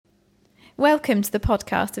Welcome to the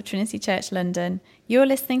podcast of Trinity Church London. You're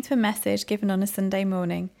listening to a message given on a Sunday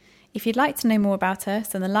morning. If you'd like to know more about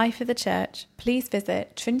us and the life of the church, please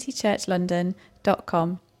visit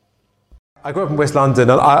trinitychurchlondon.com. I grew up in West London,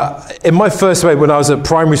 and in my first way when I was at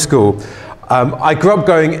primary school, I grew up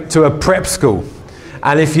going to a prep school.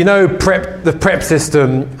 And if you know the prep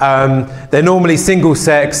system, they're normally single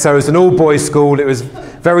sex, so it was an all-boys school. It was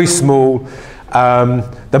very small.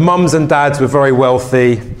 The mums and dads were very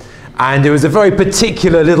wealthy. And it was a very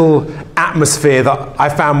particular little atmosphere that I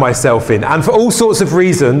found myself in. And for all sorts of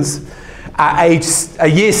reasons, at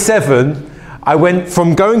year 7, I went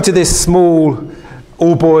from going to this small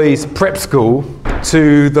all-boys prep school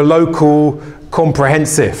to the local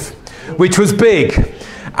comprehensive, which was big.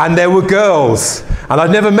 And there were girls. And I'd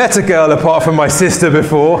never met a girl apart from my sister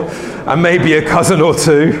before, and maybe a cousin or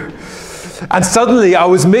two. And suddenly I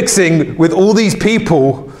was mixing with all these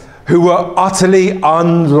people who were utterly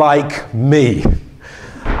unlike me.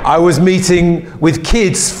 I was meeting with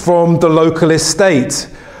kids from the local estate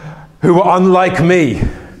who were unlike me.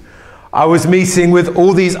 I was meeting with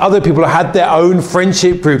all these other people who had their own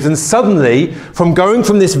friendship groups. And suddenly, from going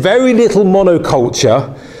from this very little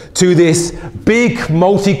monoculture to this big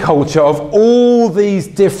multiculture of all these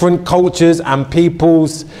different cultures and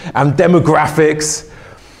peoples and demographics,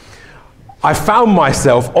 I found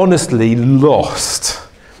myself honestly lost.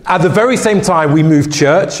 At the very same time, we moved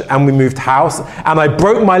church and we moved house, and I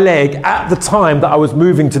broke my leg at the time that I was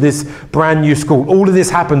moving to this brand new school. All of this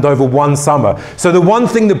happened over one summer. So the one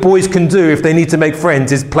thing that boys can do if they need to make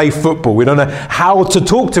friends is play football. We don't know how to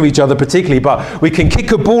talk to each other particularly, but we can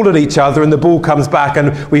kick a ball at each other and the ball comes back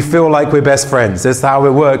and we feel like we're best friends. That's how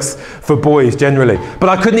it works for boys generally. But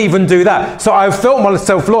I couldn't even do that. So I felt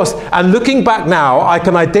myself lost. And looking back now, I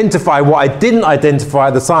can identify what I didn't identify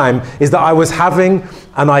at the time is that I was having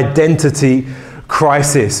an identity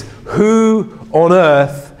crisis. Who on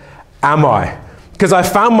earth am I? Because I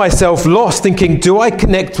found myself lost thinking, do I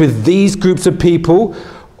connect with these groups of people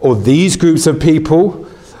or these groups of people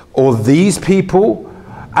or these people?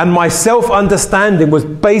 And my self-understanding was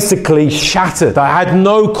basically shattered. I had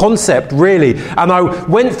no concept really. And I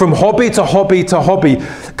went from hobby to hobby to hobby,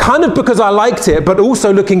 kind of because I liked it, but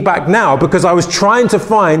also looking back now because I was trying to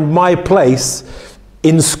find my place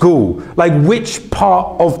in school. Like, which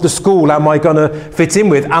part of the school am I going to fit in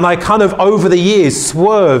with? And I kind of over the years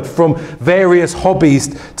swerved from various hobbies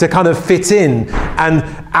to kind of fit in. And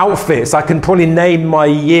outfits, I can probably name my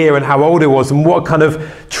year and how old it was and what kind of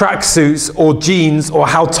tracksuits or jeans or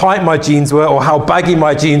how tight my jeans were or how baggy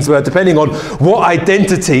my jeans were, depending on what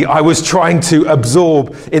identity I was trying to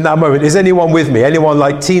absorb in that moment. Is anyone with me? Anyone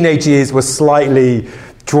like teenage years was slightly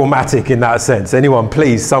traumatic in that sense? Anyone,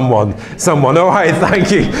 please? Someone. All right,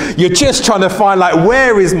 thank you. You're just trying to find, like,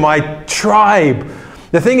 where is my tribe?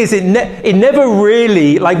 The thing is, it never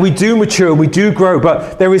really, like, we do mature, we do grow,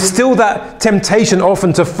 but there is still that temptation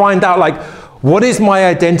often to find out, like, what is my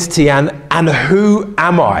identity and who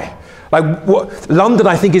am I? Like, London,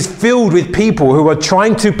 I think, is filled with people who are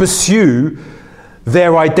trying to pursue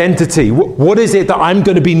their identity. What is it that I'm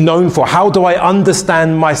going to be known for? How do I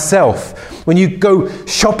understand myself? When you go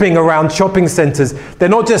shopping around shopping centres, they're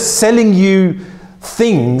not just selling you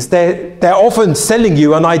things, they're often selling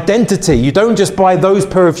you an identity. You don't just buy those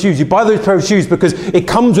pair of shoes. You buy those pair of shoes because it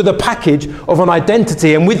comes with a package of an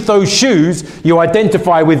identity, and with those shoes, you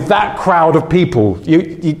identify with that crowd of people.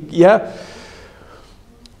 Yeah?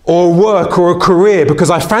 Or work or a career, because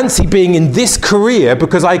I fancy being in this career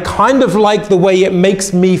because I kind of like the way it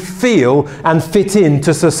makes me feel and fit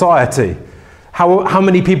into society. How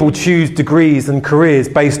many people choose degrees and careers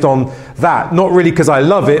based on that? Not really because I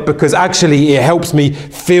love it, because actually it helps me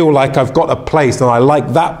feel like I've got a place and I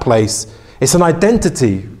like that place. It's an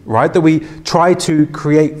identity, right, that we try to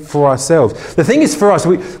create for ourselves. The thing is, for us,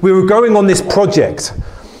 we were going on this project,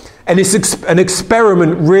 and it's an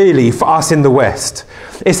experiment really for us in the West.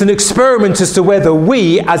 It's an experiment as to whether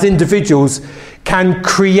we as individuals can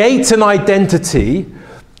create an identity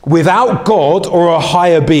without God or a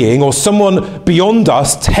higher being or someone beyond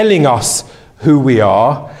us telling us who we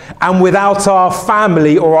are, and without our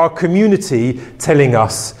family or our community telling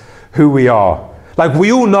us who we are. Like,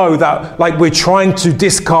 we all know that, like, we're trying to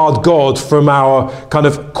discard God from our kind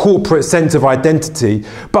of corporate sense of identity.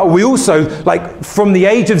 But we also, like, from the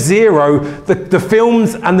age of 0, the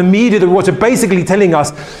films and the media that we watch are basically telling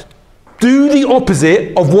us, do the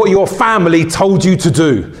opposite of what your family told you to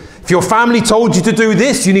do. If your family told you to do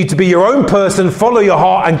this, you need to be your own person, follow your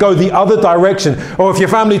heart and go the other direction. Or if your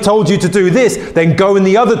family told you to do this, then go in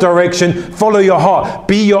the other direction, follow your heart.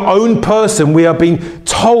 Be your own person. We are being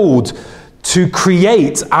told to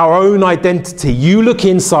create our own identity. You look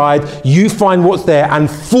inside, you find what's there, and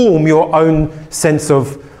form your own sense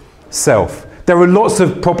of self. There are lots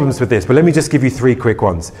of problems with this, but let me just give you 3 quick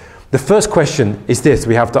ones. The first question is this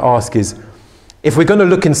we have to ask is, if we're going to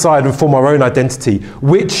look inside and form our own identity,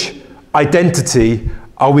 which identity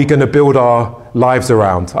are we going to build our lives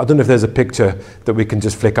around? I don't know if there's a picture that we can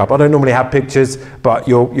just flick up. I don't normally have pictures, but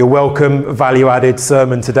you're welcome, value-added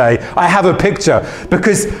sermon today. I have a picture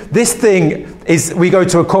because this thing is, we go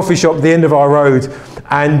to a coffee shop at the end of our road,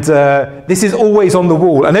 and this is always on the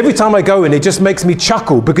wall. And every time I go in, it just makes me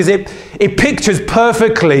chuckle because it pictures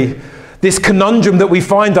perfectly this conundrum that we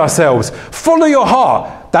find ourselves. Follow your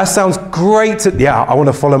heart. That sounds great. Yeah, I want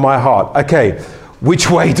to follow my heart. Okay.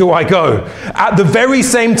 Which way do I go? At the very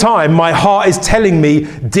same time, my heart is telling me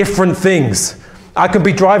different things. I could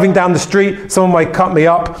be driving down the street, someone might cut me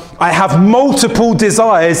up. I have multiple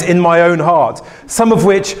desires in my own heart, some of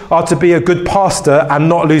which are to be a good pastor and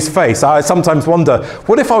not lose face. I sometimes wonder,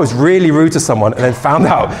 what if I was really rude to someone and then found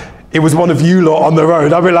out it was one of you lot on the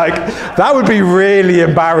road? I'd be like, that would be really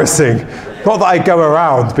embarrassing. Not that I go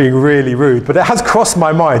around being really rude, but it has crossed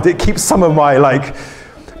my mind. It keeps some of my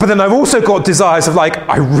but then I've also got desires of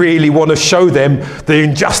I really want to show them the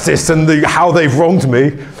injustice and how they've wronged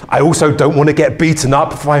me. I also don't want to get beaten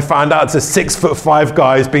up if I find out it's a 6'5"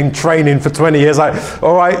 guy who's been training for 20 years.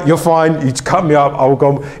 All right, you're fine. You cut me up. I'll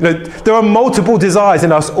go. There are multiple desires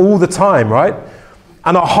in us all the time, right?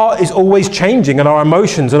 And our heart is always changing, and our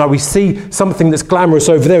emotions. And we see something that's glamorous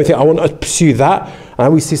over there. We think, I want to pursue that.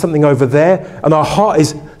 And we see something over there. And our heart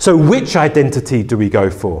is, so which identity do we go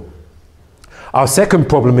for? Our second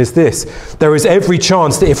problem is this. There is every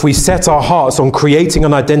chance that if we set our hearts on creating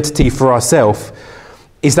an identity for ourselves,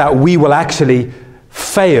 is that we will actually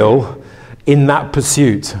fail in that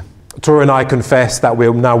pursuit. Tora and I confess that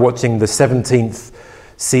we're now watching the 17th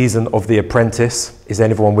season of The Apprentice. Is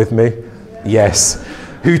anyone with me? Yes.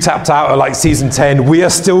 Who tapped out at season 10? We are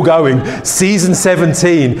still going. Season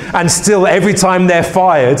 17. And still every time they're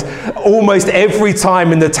fired, almost every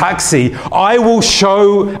time in the taxi, I will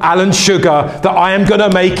show Alan Sugar that I am going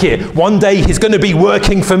to make it. One day he's going to be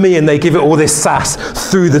working for me, and they give it all this sass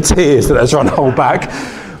through the tears that they're trying to hold back.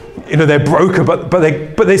 They're broken, but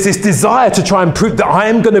there's this desire to try and prove that I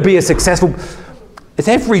am going to be a successful. There's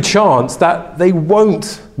every chance that they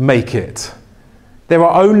won't make it. There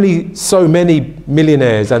are only so many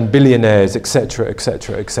millionaires and billionaires, etc.,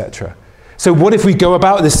 etc., etc. So what if we go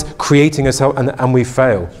about this creating ourselves and we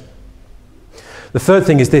fail? The third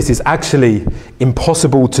thing is this is actually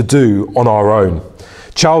impossible to do on our own.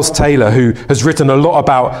 Charles Taylor, who has written a lot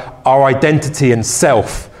about our identity and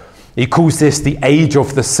self, he calls this the age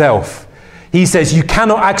of the self. He says you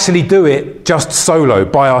cannot actually do it just solo,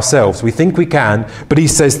 by ourselves. We think we can, but he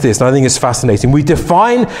says this, and I think it's fascinating. We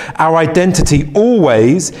define our identity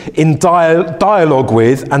always in dialogue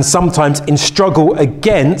with, and sometimes in struggle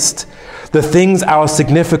against, the things our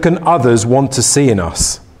significant others want to see in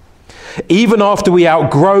us. Even after we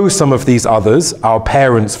outgrow some of these others, our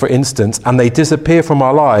parents, for instance, and they disappear from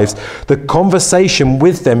our lives, the conversation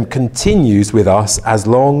with them continues with us as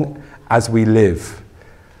long as we live.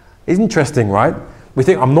 It's interesting, right? We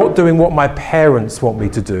think, I'm not doing what my parents want me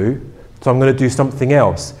to do, so I'm going to do something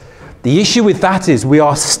else. The issue with that is we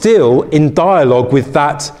are still in dialogue with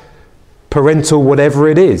that parental whatever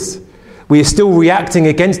it is. We are still reacting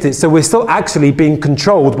against it, so we're still actually being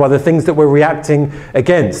controlled by the things that we're reacting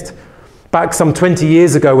against. Back some 20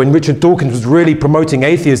 years ago when Richard Dawkins was really promoting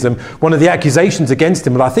atheism, one of the accusations against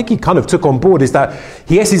him, and I think he kind of took on board, is that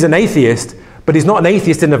yes, he's an atheist, but he's not an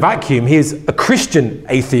atheist in a vacuum. He is a Christian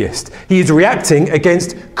atheist. He is reacting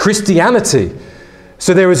against Christianity.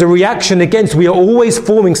 So there is a reaction against. We are always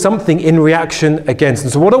forming something in reaction against.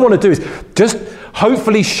 And so what I want to do is just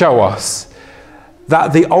hopefully show us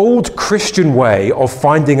that the old Christian way of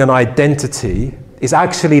finding an identity is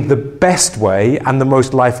actually the best way and the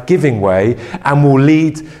most life-giving way, and will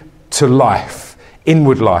lead to life,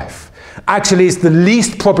 inward life. Actually, it's the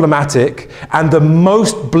least problematic and the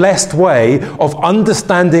most blessed way of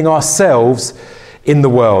understanding ourselves in the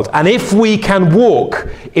world. And if we can walk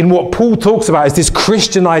in what Paul talks about as this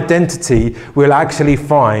Christian identity, we'll actually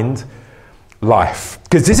find life.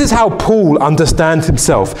 Because this is how Paul understands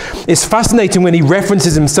himself. It's fascinating when he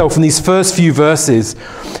references himself in these first few verses.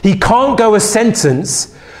 He can't go a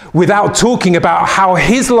sentence without talking about how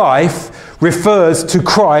his life refers to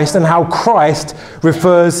Christ and how Christ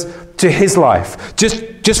refers to his life.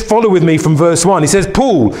 Just follow with me from verse 1. He says,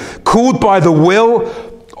 Paul, called by the will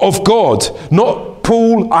of God, not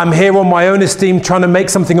Paul, I'm here on my own esteem, trying to make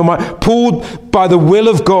something on my... Paul, by the will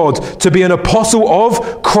of God, to be an apostle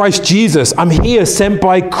of Christ Jesus. I'm here sent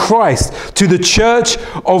by Christ to the church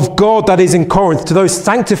of God that is in Corinth, to those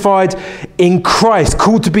sanctified in Christ,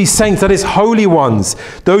 called to be saints, that is holy ones,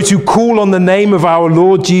 those who call on the name of our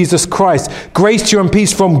Lord Jesus Christ. Grace to you and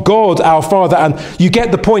peace from God our Father. And you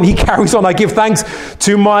get the point. He carries on. I give thanks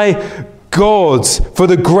to my God for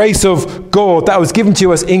the grace of God that was given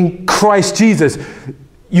to us in Christ Jesus.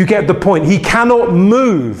 You get the point. He cannot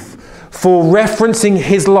move for referencing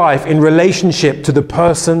his life in relationship to the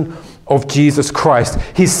person of Jesus Christ.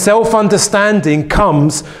 His self-understanding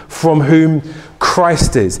comes from whom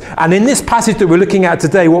Christ is. And in this passage that we're looking at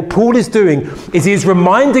today, what Paul is doing is he is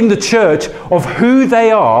reminding the church of who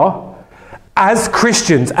they are as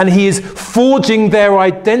Christians, and he is forging their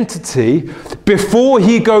identity before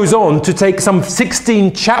he goes on to take some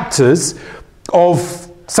 16 chapters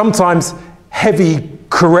of sometimes heavy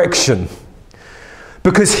correction.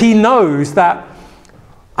 Because he knows that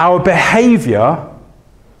our behavior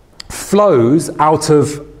flows out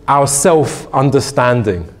of our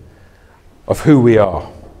self-understanding of who we are.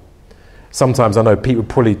 Sometimes I know people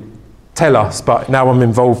probably tell us, but now I'm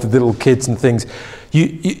involved with little kids and things.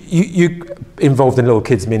 You involved in little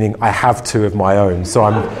kids, meaning I have two of my own, so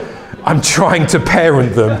I'm trying to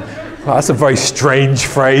parent them. Well, that's a very strange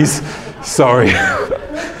phrase. Sorry.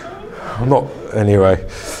 I'm not, anyway.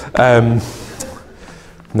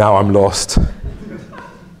 Now I'm lost.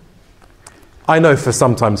 I know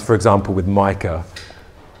sometimes, for example, with Micah,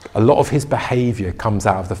 a lot of his behaviour comes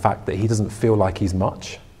out of the fact that he doesn't feel like he's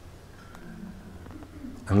much.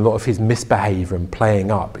 And a lot of his misbehaviour and playing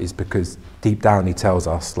up is because deep down he tells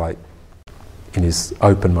us, like in his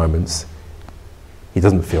open moments, he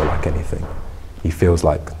doesn't feel like anything. He feels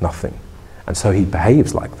like nothing. And so he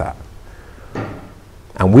behaves like that.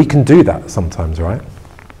 And we can do that sometimes, right?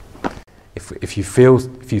 If you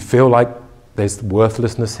feel like there's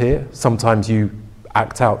worthlessness here, sometimes you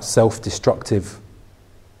act out self-destructive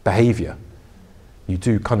behaviour. You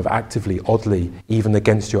do kind of actively, oddly, even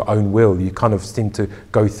against your own will, you kind of seem to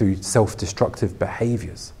go through self-destructive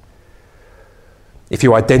behaviours. If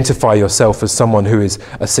you identify yourself as someone who is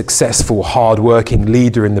a successful, hard-working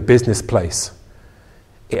leader in the business place,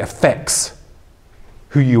 it affects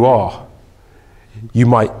who you are. You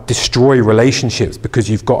might destroy relationships because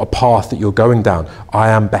you've got a path that you're going down.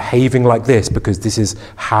 I am behaving like this because this is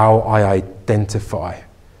how I identify.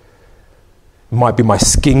 It might be my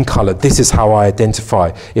skin colour. This is how I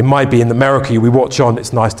identify. It might be in America, we watch on.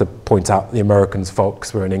 It's nice to point out the Americans' fault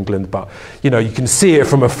because we're in England, but you can see it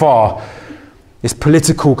from afar. This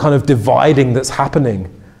political kind of dividing that's happening.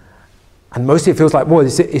 And mostly it feels like, well,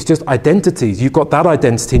 it's just identities. You've got that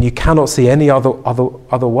identity and you cannot see any other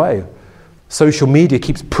way. Social media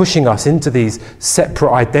keeps pushing us into these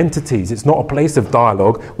separate identities. It's not a place of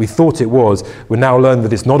dialogue. We thought it was. We now learn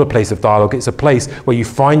that it's not a place of dialogue. It's a place where you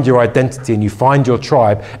find your identity and you find your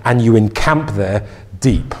tribe and you encamp there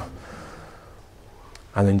deep.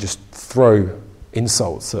 And then just throw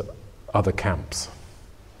insults at other camps.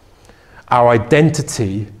 Our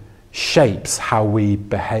identity shapes how we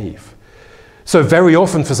behave. So very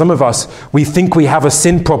often for some of us, we think we have a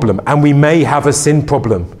sin problem, and we may have a sin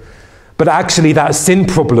problem. But actually that sin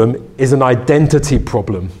problem is an identity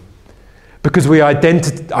problem. Because we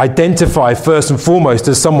identify first and foremost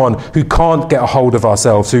as someone who can't get a hold of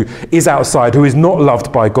ourselves, who is outside, who is not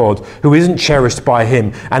loved by God, who isn't cherished by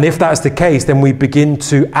him. And if that's the case, then we begin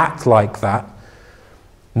to act like that,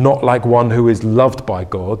 not like one who is loved by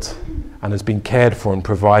God and has been cared for and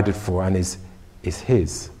provided for and is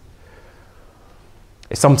his.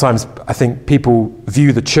 Sometimes I think people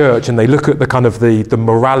view the church and they look at the kind of the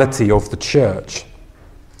morality of the church,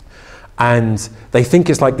 and they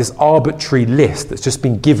think it's like this arbitrary list that's just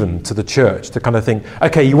been given to the church to kind of think,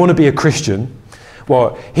 okay, you want to be a Christian?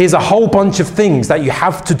 Well, here's a whole bunch of things that you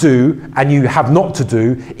have to do and you have not to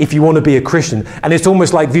do if you want to be a Christian. And it's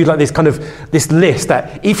almost like viewed like this list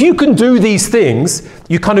that if you can do these things,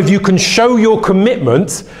 you can show your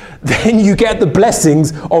commitment, then you get the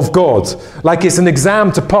blessings of God. Like it's an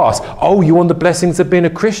exam to pass. Oh, you want the blessings of being a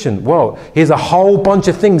Christian? Well, here's a whole bunch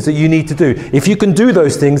of things that you need to do. If you can do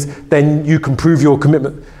those things, then you can prove your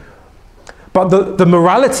commitment. But the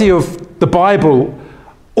morality of the Bible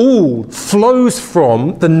all flows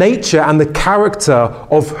from the nature and the character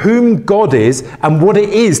of whom God is and what it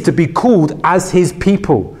is to be called as his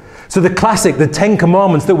people. So the classic, the 10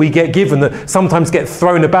 Commandments that we get given that sometimes get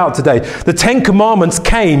thrown about today. The 10 Commandments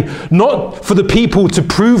came not for the people to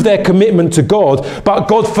prove their commitment to God, but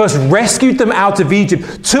God first rescued them out of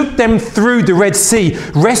Egypt, took them through the Red Sea,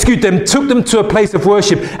 rescued them, took them to a place of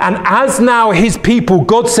worship. And as now his people,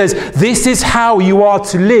 God says, this is how you are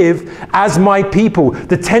to live as my people.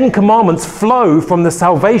 The 10 Commandments flow from the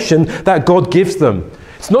salvation that God gives them.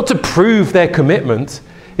 It's not to prove their commitment.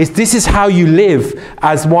 This is how you live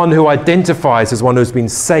as one who identifies as one who's been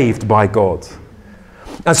saved by God.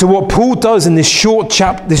 And so what Paul does in this short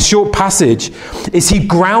passage is he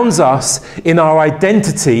grounds us in our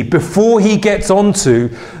identity before he gets onto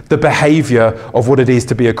the behavior of what it is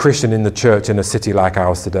to be a Christian in the church in a city like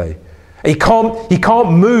ours today. He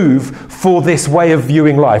can't move for this way of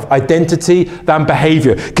viewing life, identity than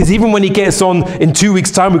behavior. Because even when he gets on in 2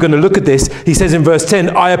 weeks' time, we're going to look at this. He says in verse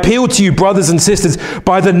 10, I appeal to you, brothers and sisters,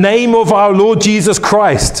 by the name of our Lord Jesus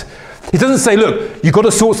Christ. He doesn't say, look, you've got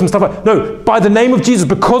to sort some stuff out. No, by the name of Jesus,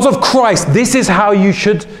 because of Christ, this is how you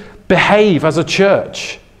should behave as a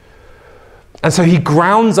church. And so he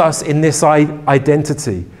grounds us in this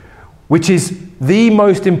identity, which is the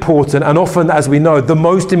most important, and often, as we know, the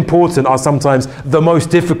most important are sometimes the most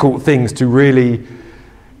difficult things to really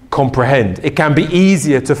comprehend. It can be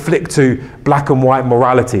easier to flick to black and white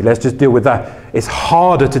morality. Let's just deal with that. It's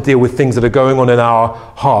harder to deal with things that are going on in our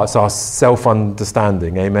hearts, our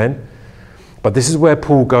self-understanding. Amen? But this is where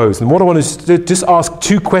Paul goes. And what I want to just ask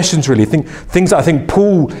two questions, really. Things that I think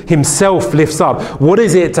Paul himself lifts up. What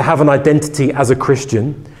is it to have an identity as a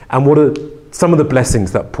Christian? And what are some of the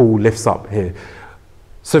blessings that Paul lifts up here?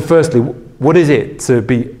 So firstly, what is it to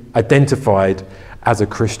be identified as a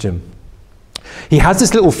Christian? He has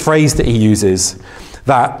this little phrase that he uses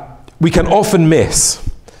that we can often miss.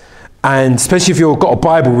 And especially if you've got a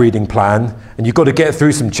Bible reading plan and you've got to get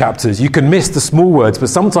through some chapters, you can miss the small words, but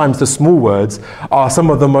sometimes the small words are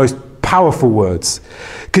some of the most powerful words.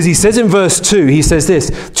 Because he says in verse 2, he says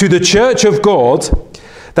this, to the church of God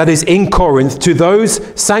that is in Corinth, to those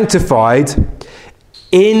sanctified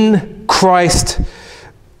in Christ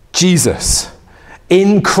Jesus.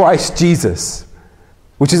 In Christ Jesus.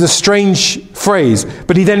 Which is a strange phrase,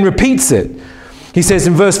 but he then repeats it. He says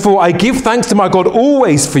in verse 4, I give thanks to my God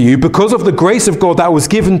always for you because of the grace of God that was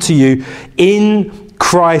given to you in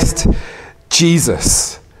Christ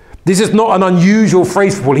Jesus. This is not an unusual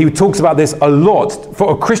phrase for Paul. He talks about this a lot,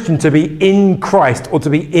 for a Christian to be in Christ or to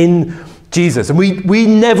be in Jesus. And we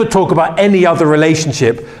never talk about any other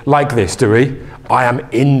relationship like this, do we? I am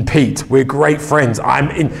in Pete. We're great friends.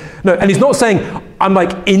 No, and he's not saying I'm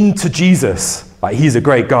like into Jesus. Like he's a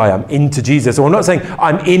great guy. I'm into Jesus. Or I'm not saying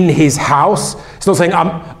I'm in his house. He's not saying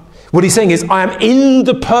what he's saying is I am in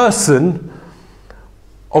the person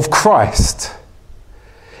of Christ.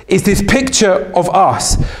 Is this picture of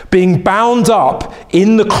us being bound up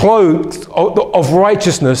in the clothes of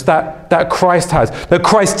righteousness that Christ has. That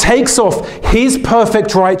Christ takes off his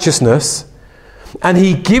perfect righteousness and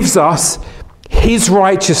he gives us his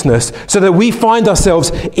righteousness so that we find ourselves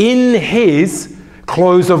in his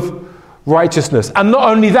clothes of righteousness. And not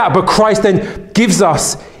only that, but Christ then gives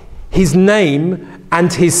us his name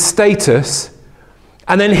and his status,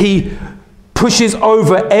 and then he pushes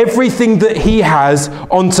over everything that he has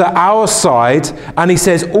onto our side, and he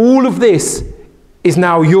says, all of this is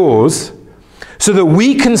now yours, so that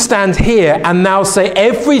we can stand here and now say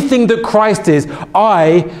everything that Christ is,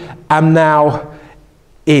 I am now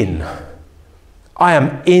in. I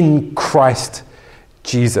am in Christ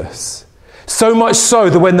Jesus. So much so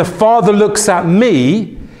that when the Father looks at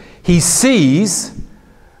me, he sees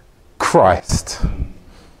Christ.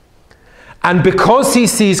 And because he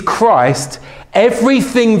sees Christ,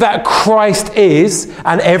 everything that Christ is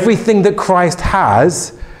and everything that Christ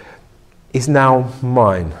has is now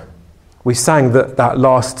mine. We sang that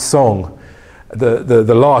last song,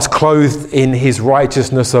 the last, clothed in his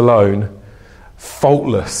righteousness alone,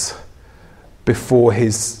 faultless before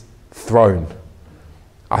his throne.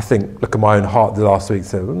 I think, look at my own heart the last week,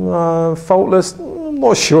 said, faultless, I'm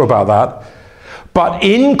not sure about that. But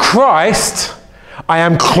in Christ, I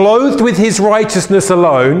am clothed with his righteousness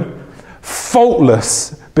alone,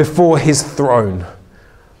 faultless before his throne.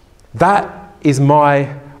 That is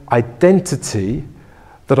my identity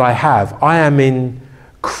that I have. I am in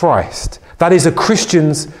Christ. That is a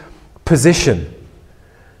Christian's position.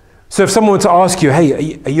 So if someone were to ask you,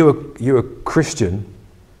 hey, are you a Christian?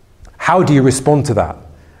 How do you respond to that?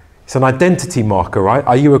 It's an identity marker, right?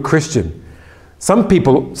 Are you a Christian? Some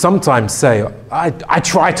people sometimes say, I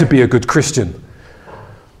try to be a good Christian.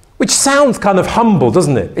 Which sounds kind of humble,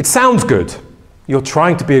 doesn't it? It sounds good. You're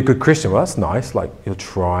trying to be a good Christian. Well, that's nice. Like, you're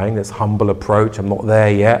trying. This humble approach. I'm not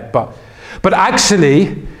there yet. But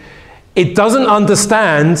actually, it doesn't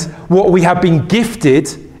understand what we have been gifted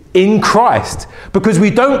in Christ. Because we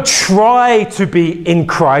don't try to be in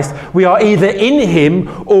Christ. We are either in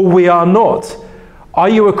him or we are not. Are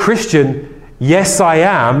you a Christian? Yes, I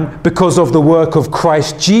am, because of the work of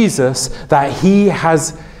Christ Jesus that he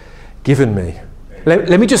has given me.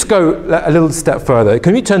 Let me just go a little step further.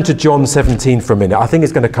 Can we turn to John 17 for a minute? I think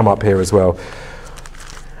it's going to come up here as well.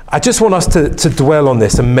 I just want us to dwell on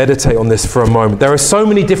this and meditate on this for a moment. There are so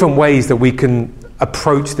many different ways that we can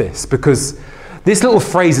approach this, because this little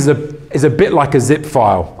phrase is a bit like a zip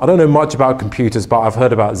file. I don't know much about computers, but I've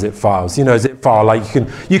heard about zip files. You know, a zip file, like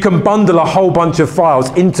you can bundle a whole bunch of files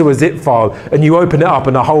into a zip file, and you open it up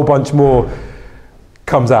and a whole bunch more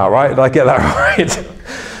comes out, right? Did I get that right?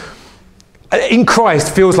 In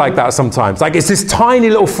Christ feels like that sometimes. Like, it's this tiny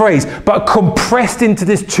little phrase, but compressed into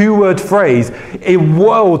this 2-word phrase in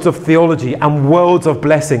worlds of theology and worlds of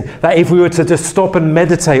blessing that if we were to just stop and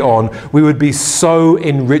meditate on, we would be so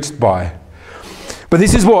enriched by. But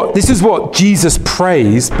this is what Jesus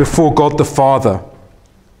prays before God the Father.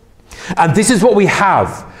 And this is what we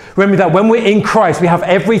have. Remember that when we're in Christ, we have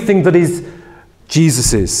everything that is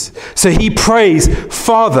Jesus's. So he prays,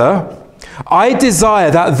 Father, I desire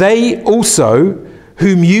that they also,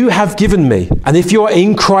 whom you have given me, and if you are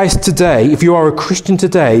in Christ today, if you are a Christian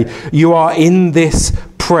today, you are in this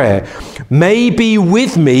prayer, may be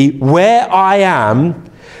with me where I am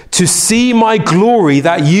to see my glory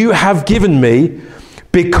that you have given me,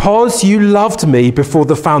 because you loved me before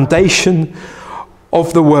the foundation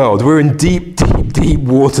of the world. We're in deep, deep, deep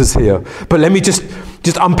waters here. But let me just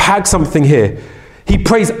unpack something here. He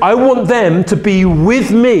prays, I want them to be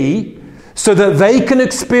with me so that they can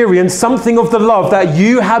experience something of the love that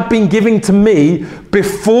you have been giving to me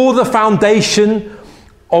before the foundation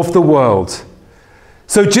of the world.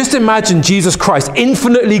 So just imagine Jesus Christ,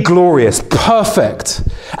 infinitely glorious, perfect.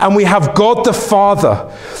 And we have God the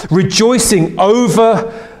Father rejoicing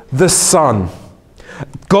over the Son.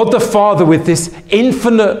 God the Father with this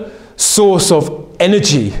infinite source of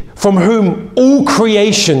energy from whom all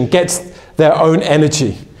creation gets their own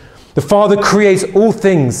energy. The Father creates all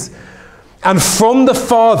things. And from the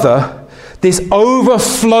Father, this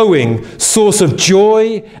overflowing source of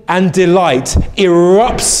joy and delight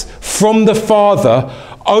erupts from the Father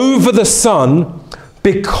over the Son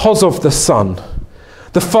because of the Son.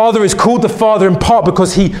 The Father is called the Father in part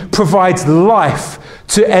because he provides life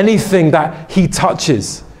to anything that he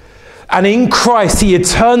touches. And in Christ, he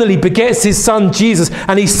eternally begets his Son, Jesus,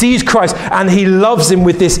 and he sees Christ and he loves him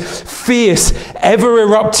with this fierce,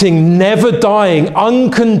 ever-erupting, never-dying,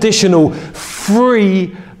 unconditional,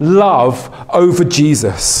 free love over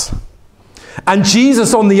Jesus. And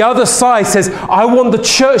Jesus on the other side says, I want the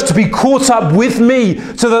church to be caught up with me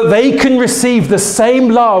so that they can receive the same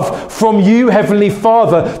love from you, Heavenly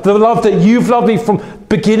Father, the love that you've loved me from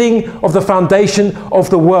beginning of the foundation of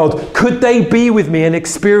the world. Could they be with me and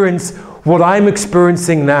experience what I'm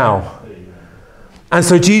experiencing now? And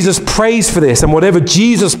so Jesus prays for this, and whatever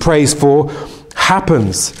Jesus prays for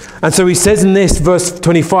happens. And so he says in this verse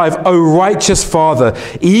 25, O righteous Father,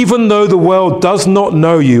 even though the world does not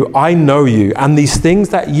know you, I know you, and these things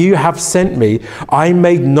that you have sent me, I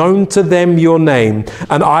made known to them your name,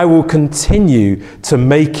 and I will continue to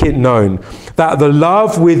make it known, that the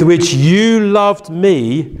love with which you loved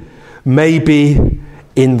me may be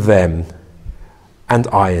in them, and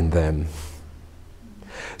I in them.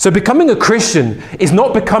 So becoming a Christian is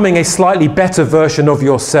not becoming a slightly better version of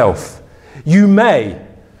yourself. You may,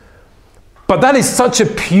 but that is such a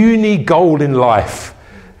puny goal in life,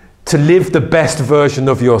 to live the best version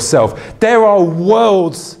of yourself. There are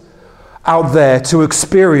worlds out there to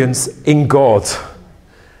experience in God.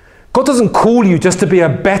 God doesn't call you just to be a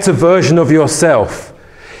better version of yourself.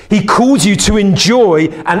 He calls you to enjoy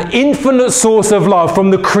an infinite source of love from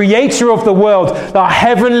the creator of the world, the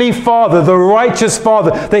heavenly Father, the righteous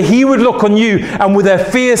Father, that he would look on you and with a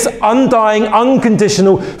fierce, undying,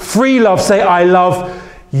 unconditional, free love say, I love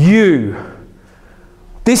you.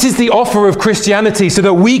 This is the offer of Christianity so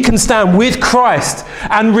that we can stand with Christ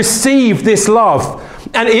and receive this love.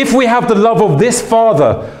 And if we have the love of this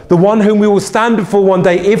Father, the one whom we will stand before one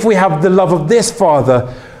day, if we have the love of this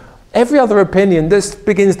Father, every other opinion, this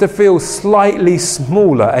begins to feel slightly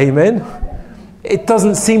smaller, amen? It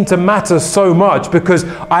doesn't seem to matter so much because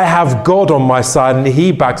I have God on my side and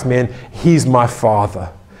he backs me and he's my Father.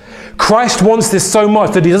 Christ wants this so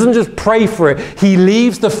much that he doesn't just pray for it. He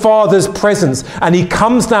leaves the Father's presence and he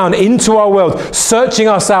comes down into our world, searching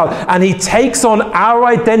us out, and he takes on our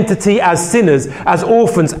identity as sinners, as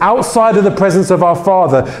orphans, outside of the presence of our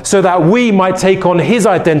Father, so that we might take on his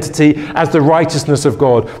identity as the righteousness of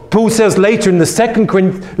God. Paul says later in the second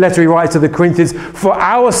letter he writes to the Corinthians, for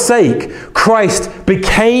our sake, Christ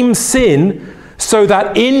became sin so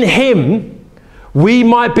that in him we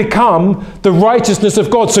might become the righteousness of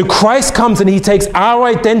God. So Christ comes and he takes our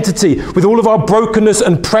identity with all of our brokenness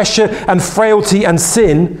and pressure and frailty and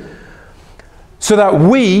sin, so that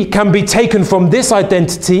we can be taken from this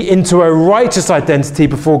identity into a righteous identity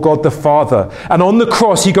before God the Father. And on the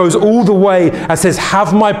cross, he goes all the way and says,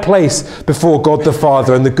 have my place before God the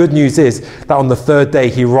Father. And the good news is that on the third day,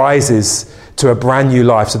 he rises to a brand new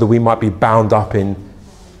life so that we might be bound up in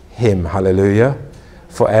him. Hallelujah.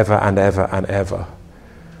 Forever and ever and ever.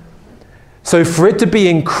 So for it to be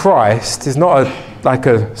in Christ is not like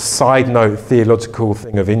a side note theological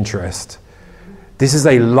thing of interest. This is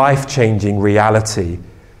a life-changing reality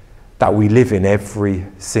that we live in every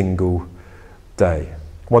single day.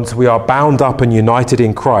 Once we are bound up and united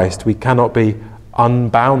in Christ, we cannot be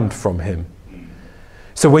unbound from him.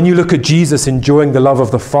 So when you look at Jesus enjoying the love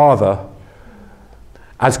of the Father,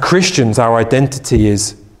 as Christians, our identity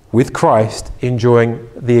is with Christ, enjoying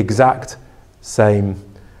the exact same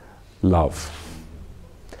love.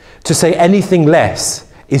 To say anything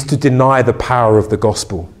less is to deny the power of the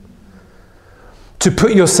gospel. To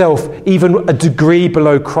put yourself even a degree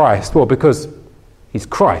below Christ. Well, because he's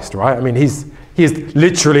Christ, right? I mean, he is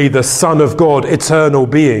literally the Son of God, eternal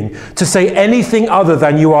being. To say anything other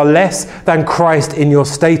than you are less than Christ in your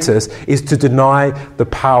status is to deny the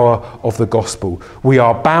power of the gospel. We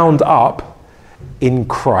are bound up in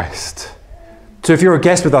Christ. So if you're a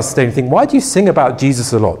guest with us today and you think, why do you sing about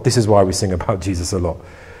Jesus a lot? This is why we sing about Jesus a lot.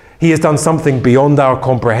 He has done something beyond our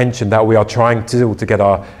comprehension that we are trying to get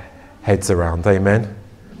our heads around. Amen.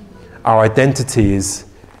 Our identity is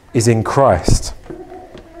in Christ.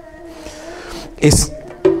 It's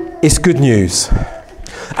good news.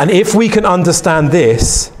 And if we can understand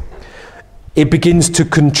this, it begins to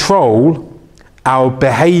control our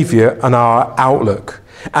behavior and our outlook.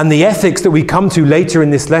 And the ethics that we come to later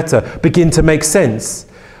in this letter begin to make sense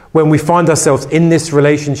when we find ourselves in this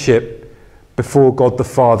relationship before God the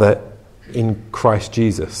Father in Christ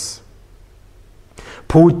Jesus.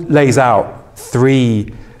 Paul lays out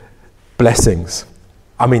 3 blessings.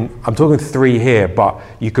 I mean, I'm talking 3 here, but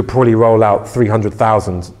you could probably roll out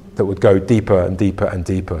 300,000 that would go deeper and deeper and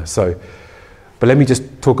deeper. But let me just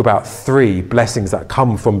talk about 3 blessings that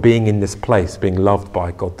come from being in this place, being loved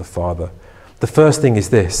by God the Father. The first thing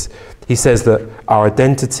is this. He says that our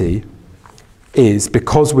identity is,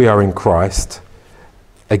 because we are in Christ,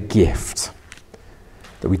 a gift.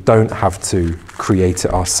 That we don't have to create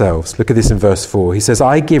it ourselves. Look at this in verse 4. He says,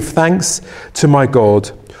 I give thanks to my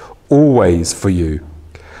God always for you,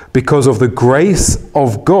 because of the grace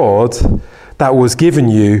of God that was given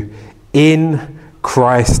you in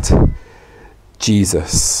Christ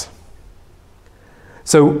Jesus.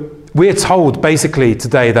 So we're told basically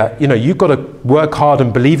today that, you've got to work hard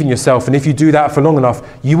and believe in yourself. And if you do that for long enough,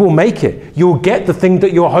 you will make it. You'll get the thing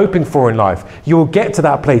that you're hoping for in life. You'll get to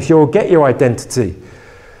that place. You'll get your identity.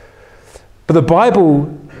 But the Bible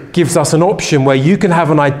gives us an option where you can have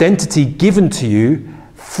an identity given to you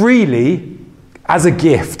freely as a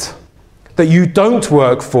gift that you don't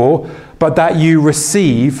work for, but that you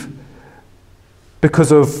receive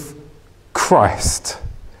because of Christ.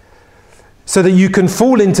 So that you can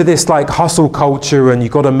fall into this hustle culture and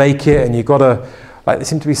you've got to make it and you've got to, there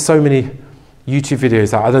seem to be so many YouTube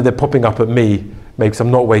videos out. I know they're popping up at me, maybe because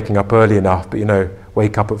I'm not waking up early enough, but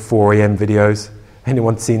wake up at 4 a.m. videos.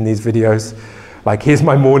 Anyone seen these videos? Here's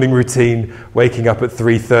my morning routine, waking up at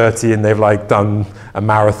 3:30 and they've done a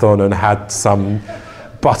marathon and had some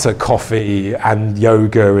butter coffee and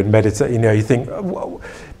yoga and meditate. You think,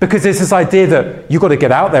 because there's this idea that you've got to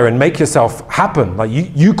get out there and make yourself happen.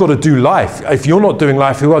 You've got to do life. If you're not doing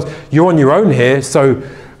life, who else? You're on your own here. So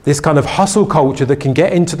this kind of hustle culture that can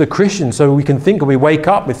get into the Christian, so we can think, and we wake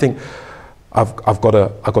up and we think, I've got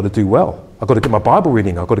to do well. I've got to get my Bible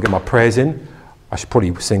reading. I've got to get my prayers in. I should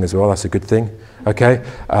probably sing as well. That's a good thing. Okay.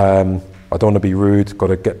 I don't want to be rude. Got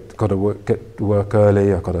to get to work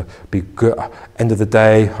early. I've got to be good. End of the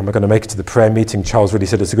day, am I going to make it to the prayer meeting? Charles really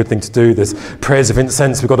said it's a good thing to do. There's prayers of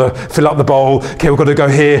incense. We've got to fill up the bowl. Okay, we've got to go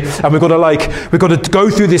here, and we've got to go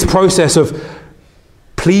through this process of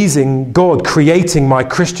pleasing God, creating my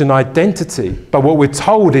Christian identity. But what we're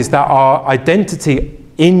told is that our identity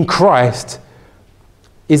in Christ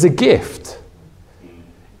is a gift.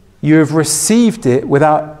 You have received it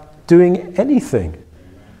without doing anything.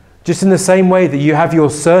 Just in the same way that you have your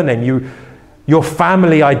surname, your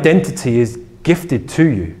family identity is gifted to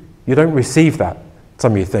you. You don't receive that.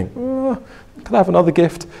 Some of you think, can I have another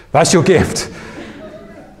gift? That's your gift.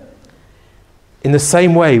 In the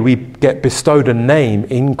same way, we get bestowed a name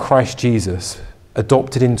in Christ Jesus,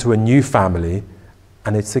 adopted into a new family,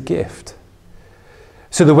 and it's a gift.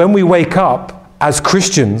 So that when we wake up as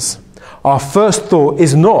Christians, our first thought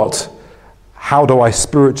is not, how do I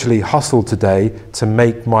spiritually hustle today to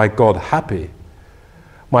make my God happy?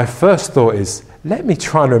 My first thought is, let me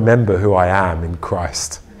try and remember who I am in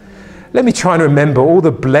Christ. Let me try and remember all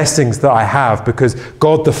the blessings that I have because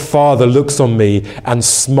God the Father looks on me and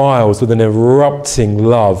smiles with an erupting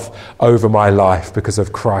love over my life because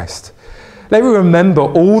of Christ. Let me remember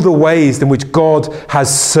all the ways in which God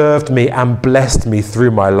has served me and blessed me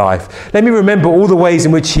through my life. Let me remember all the ways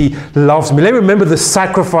in which He loves me. Let me remember the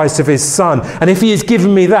sacrifice of His Son. And if He has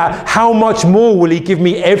given me that, how much more will He give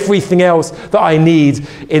me everything else that I need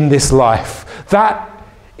in this life? That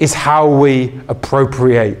is how we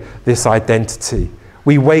appropriate this identity.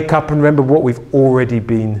 We wake up and remember what we've already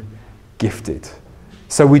been gifted.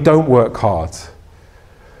 So we don't work hard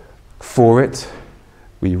for it.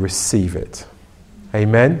 We receive it.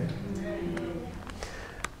 Amen?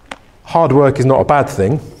 Hard work is not a bad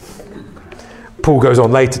thing. Paul goes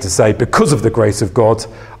on later to say, because of the grace of God,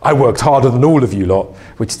 I worked harder than all of you lot,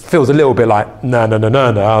 which feels a little bit like, no. I don't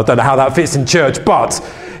know how that fits in church. But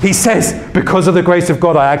he says, because of the grace of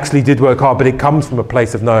God, I actually did work hard, but it comes from a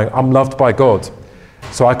place of knowing I'm loved by God,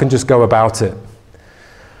 so I can just go about it.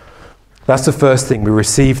 That's the first thing. We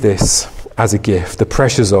receive this as a gift. The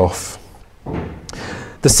pressure's off.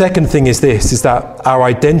 The second thing is this, is that our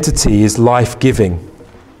identity is life-giving.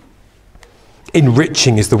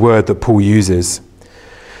 Enriching is the word that Paul uses.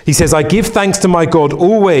 He says, I give thanks to my God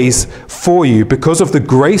always for you because of the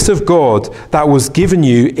grace of God that was given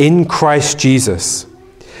you in Christ Jesus,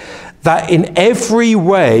 that in every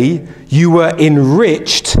way you were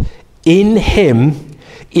enriched in Him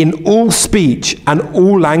in all speech and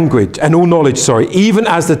all language and all knowledge, even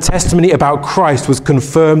as the testimony about Christ was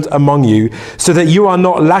confirmed among you, so that you are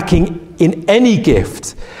not lacking in any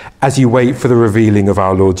gift as you wait for the revealing of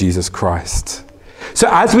our Lord Jesus Christ. So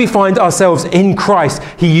as we find ourselves in Christ,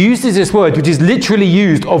 he uses this word, which is literally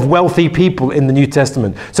used of wealthy people in the New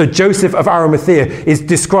Testament. So Joseph of Arimathea is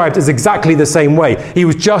described as exactly the same way. He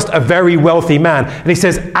was just a very wealthy man. And he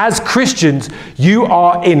says, as Christians, you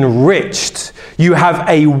are enriched. You have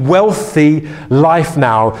a wealthy life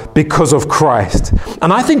now because of Christ.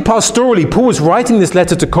 And I think pastorally, Paul is writing this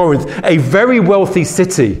letter to Corinth, a very wealthy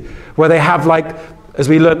city, where they have, like, as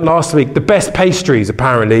we learned last week, the best pastries,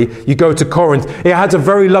 apparently. You go to Corinth. It has a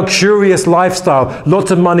very luxurious lifestyle. Lots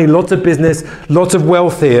of money, lots of business, lots of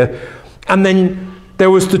wealth here. And then there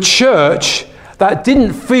was the church that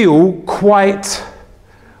didn't feel quite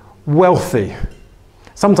wealthy.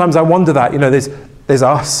 Sometimes I wonder that, there's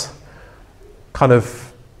us. Kind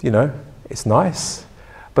of, it's nice.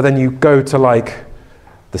 But then you go to,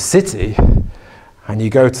 the city, and you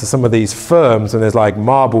go to some of these firms and there's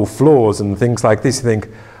marble floors and things like this. You think,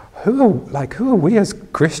 who are we as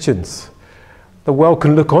Christians? The world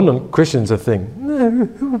can look on Christians and think, no,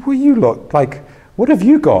 who are you lot? What have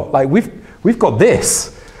you got? We've got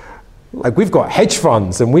this. We've got hedge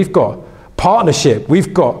funds and we've got partnership.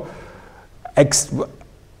 We've got...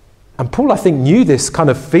 And Paul, I think, knew this kind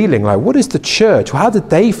of feeling. What is the church? How did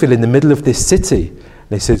they feel in the middle of this city? And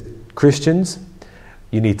he said, Christians,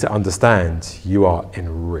 you need to understand you are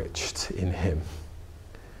enriched in Him.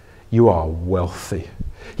 You are wealthy.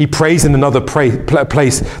 He prays in another place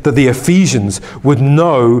that the Ephesians would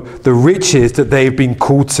know the riches that they've been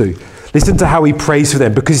called to. Listen to how he prays for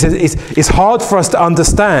them, because he says it's hard for us to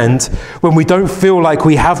understand when we don't feel like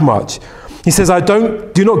we have much. He says,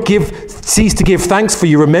 do not cease to give thanks for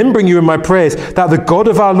you, remembering you in my prayers, that the God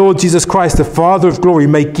of our Lord Jesus Christ, the Father of glory,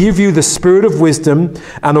 may give you the spirit of wisdom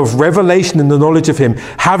and of revelation in the knowledge of Him,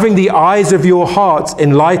 having the eyes of your hearts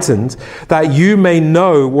enlightened, that you may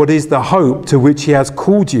know what is the hope to which He has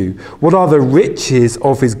called you, what are the riches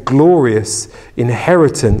of His glorious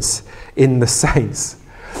inheritance in the saints.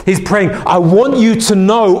 He's praying, I want you to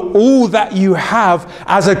know all that you have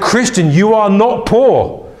as a Christian. You are not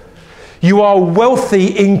poor. You are wealthy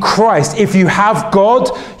in Christ. If you have God,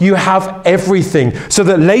 you have everything. So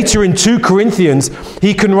that later in 2 Corinthians,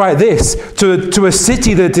 he can write this to a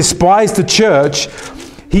city that despised the church.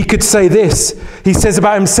 He could say this. He says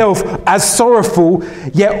about himself, as sorrowful,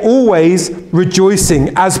 yet always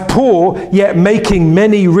rejoicing, as poor, yet making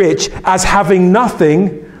many rich, as having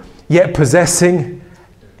nothing, yet possessing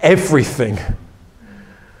everything.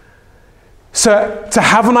 So to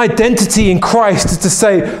have an identity in Christ is to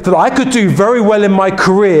say that I could do very well in my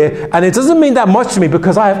career, and it doesn't mean that much to me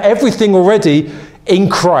because I have everything already in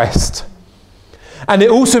Christ. And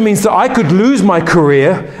it also means that I could lose my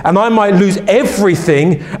career and I might lose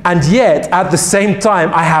everything, and yet at the same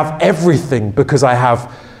time I have everything because I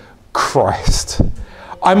have Christ.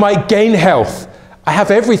 I might gain health. I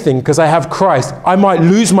have everything because I have Christ. I might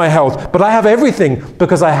lose my health, but I have everything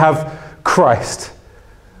because I have Christ.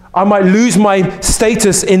 I might lose my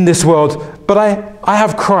status in this world, but I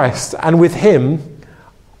have Christ, and with him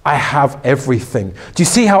I have everything. Do you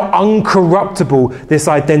see how uncorruptible this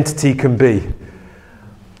identity can be?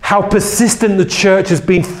 How persistent the church has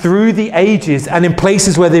been through the ages and in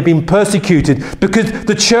places where they've been persecuted, because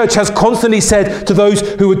the church has constantly said to those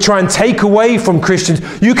who would try and take away from Christians,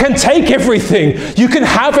 you can take everything, you can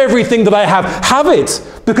have everything that I have it,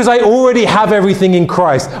 because I already have everything in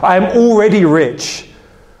Christ. I am already rich.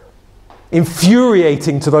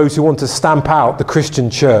 Infuriating to those who want to stamp out the Christian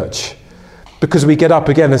church, because we get up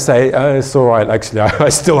again and say, it's all right, actually, I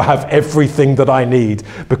still have everything that I need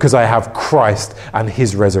because I have Christ and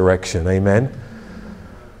his resurrection. Amen.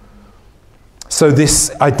 So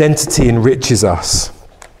this identity enriches us.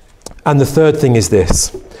 And the third thing is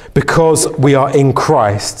this: because we are in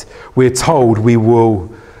Christ, we're told we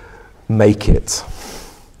will make it.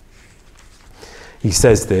 He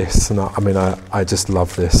says this, and I just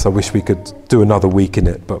love this. I wish we could do another week in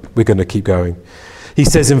it, but we're going to keep going. He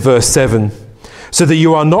says in verse 7, so that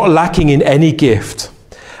you are not lacking in any gift,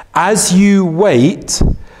 as you wait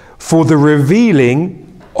for the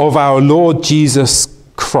revealing of our Lord Jesus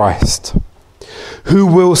Christ, who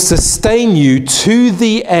will sustain you to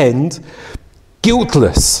the end,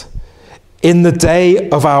 guiltless, in the day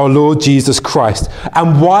of our Lord Jesus Christ.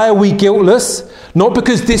 And why are we guiltless? Not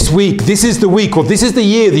because this week, this is the week, or this is the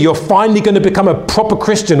year that you're finally going to become a proper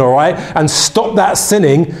Christian, all right, and stop that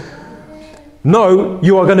sinning. No,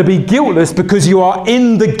 you are going to be guiltless because you are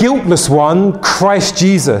in the guiltless one, Christ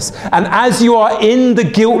Jesus. And as you are in the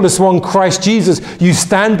guiltless one, Christ Jesus, you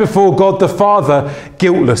stand before God the Father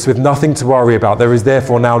guiltless, with nothing to worry about. There is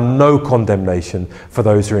therefore now no condemnation for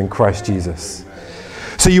those who are in Christ Jesus.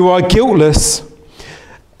 So you are guiltless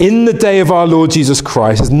in the day of our Lord Jesus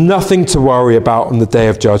Christ. There's nothing to worry about on the day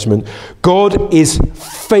of judgment. God is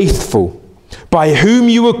faithful, by whom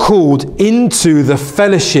you were called into the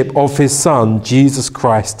fellowship of his Son, Jesus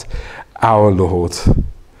Christ, our Lord.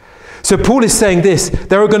 So Paul is saying this: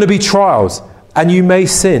 there are going to be trials, and you may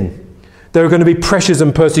sin. There are going to be pressures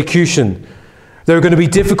and persecution. There are going to be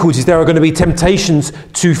difficulties. There are going to be temptations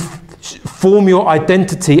to form your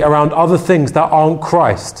identity around other things that aren't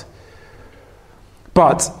Christ.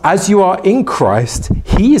 But as you are in Christ,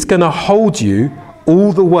 he is going to hold you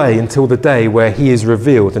all the way until the day where he is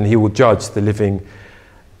revealed and he will judge the living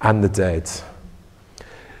and the dead.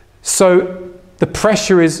 So the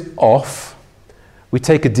pressure is off. We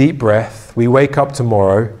take a deep breath. We wake up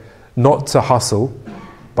tomorrow, not to hustle,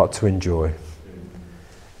 but to enjoy.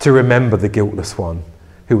 To remember the guiltless one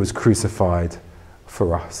who was crucified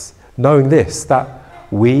for us. Knowing this, that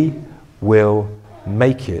we will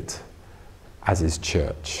make it as his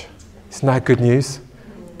church. Isn't that good news?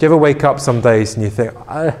 Do you ever wake up some days and you think,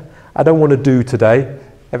 I don't want to do today?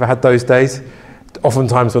 Ever had those days?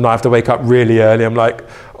 Oftentimes when I have to wake up really early, I'm like,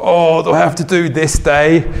 oh, do I have to do this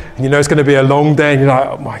day? And you know it's going to be a long day, and you're like,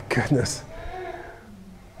 oh my goodness.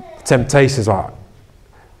 The temptation's like,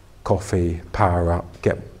 coffee, power up,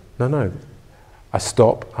 No. I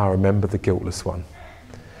stop, I remember the guiltless one.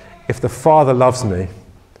 If the Father loves me,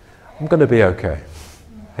 I'm going to be okay.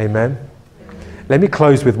 Amen? Let me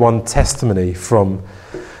close with one testimony from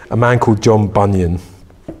a man called John Bunyan,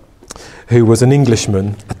 who was an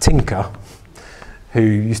Englishman, a tinker, who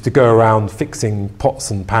used to go around fixing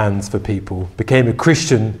pots and pans for people, became a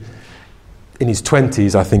Christian in his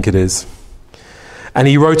 20s, I think it is. And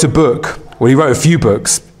he wrote a book. Well, he wrote a few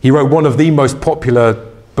books. He wrote one of the most popular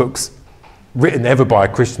books written ever by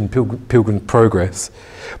a Christian, Pilgrim's Progress.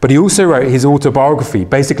 But he also wrote his autobiography,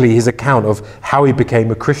 basically his account of how he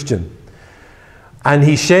became a Christian. And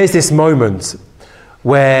he shares this moment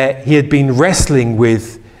where he had been wrestling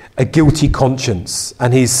with a guilty conscience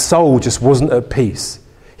and his soul just wasn't at peace.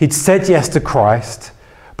 He'd said yes to Christ,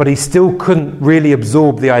 but he still couldn't really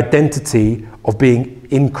absorb the identity of being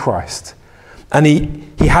in Christ. And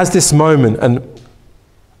he has this moment, and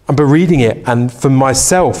I'm reading it, and for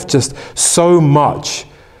myself, just so much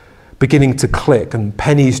beginning to click and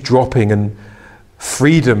pennies dropping and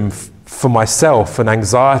freedom for myself and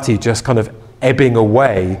anxiety just kind of ebbing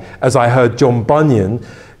away as I heard John Bunyan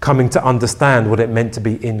coming to understand what it meant to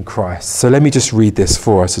be in Christ. So let me just read this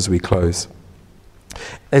for us as we close.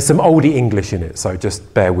 There's some oldie English in it, so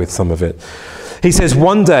just bear with some of it. He says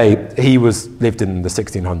one day, he lived in the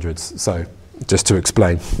 1600s, so just to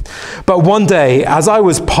explain. But one day, as I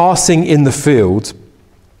was passing in the field,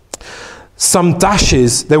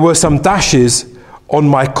 there were some dashes on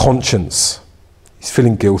my conscience. He's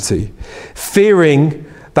feeling guilty, fearing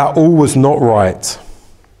that all was not right.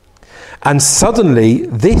 And suddenly,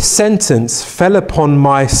 this sentence fell upon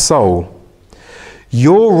my soul.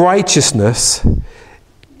 Your righteousness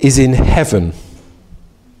is in heaven.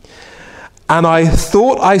 And I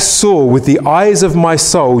thought I saw with the eyes of my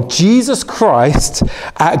soul Jesus Christ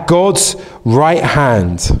at God's right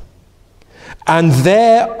hand. And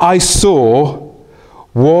there I saw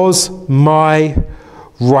was my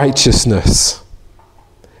righteousness.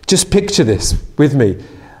 Just picture this with me.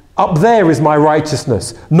 Up there is my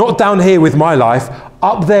righteousness, not down here with my life,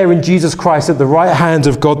 up there in Jesus Christ at the right hand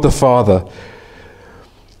of God the Father.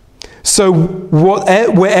 So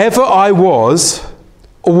wherever I was,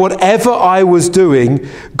 or whatever I was doing,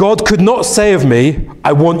 God could not say of me,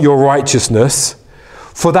 I want your righteousness,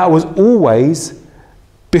 for that was always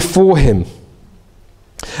before him.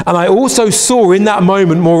 And I also saw in that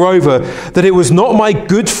moment, moreover, that it was not my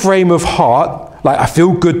good frame of heart, like I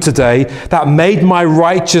feel good today, that made my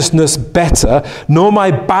righteousness better, nor my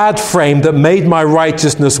bad frame that made my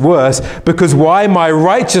righteousness worse, because why? My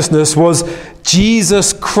righteousness was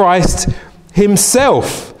Jesus Christ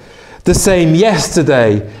himself, the same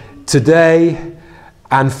yesterday, today,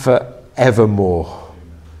 and forevermore.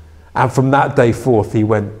 And from that day forth, he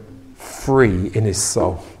went free in his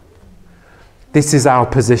soul. This is our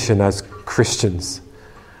position as Christians,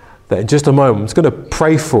 that in just a moment, I'm just going to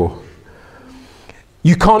pray for.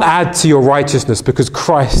 You can't add to your righteousness because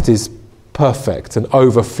Christ is perfect and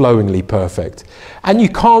overflowingly perfect. And you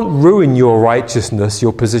can't ruin your righteousness,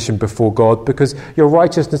 your position before God, because your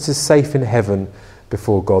righteousness is safe in heaven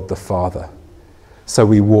before God the Father. So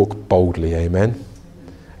we walk boldly, amen?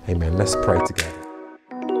 Amen. Let's pray together.